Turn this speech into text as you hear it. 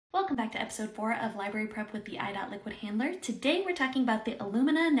Welcome back to episode 4 of Library Prep with the I.DOT Liquid Handler. Today we're talking about the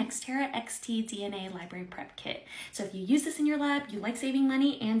Illumina Nextera XT DNA Library Prep Kit. So if you use this in your lab, you like saving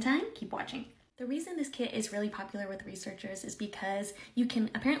money and time, keep watching. The reason this kit is really popular with researchers is because you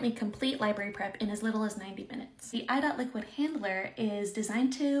can apparently complete library prep in as little as 90 minutes. The I.DOT Liquid Handler is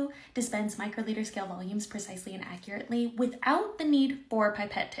designed to dispense microliter scale volumes precisely and accurately without the need for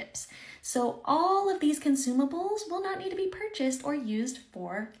pipette tips. So all of these consumables will not need to be purchased or used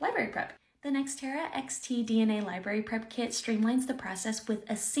for library prep. The Nextera XT DNA Library Prep Kit streamlines the process with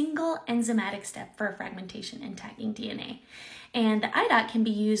a single enzymatic step for fragmentation and tagging DNA. And the I.DOT can be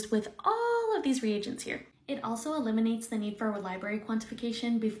used with all of these reagents here. It also eliminates the need for library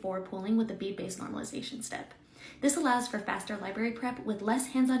quantification before pooling with the bead-based normalization step. This allows for faster library prep with less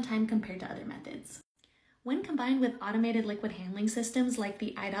hands-on time compared to other methods. When combined with automated liquid handling systems like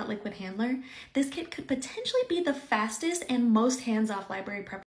the I.DOT Liquid Handler, this kit could potentially be the fastest and most hands-off library prep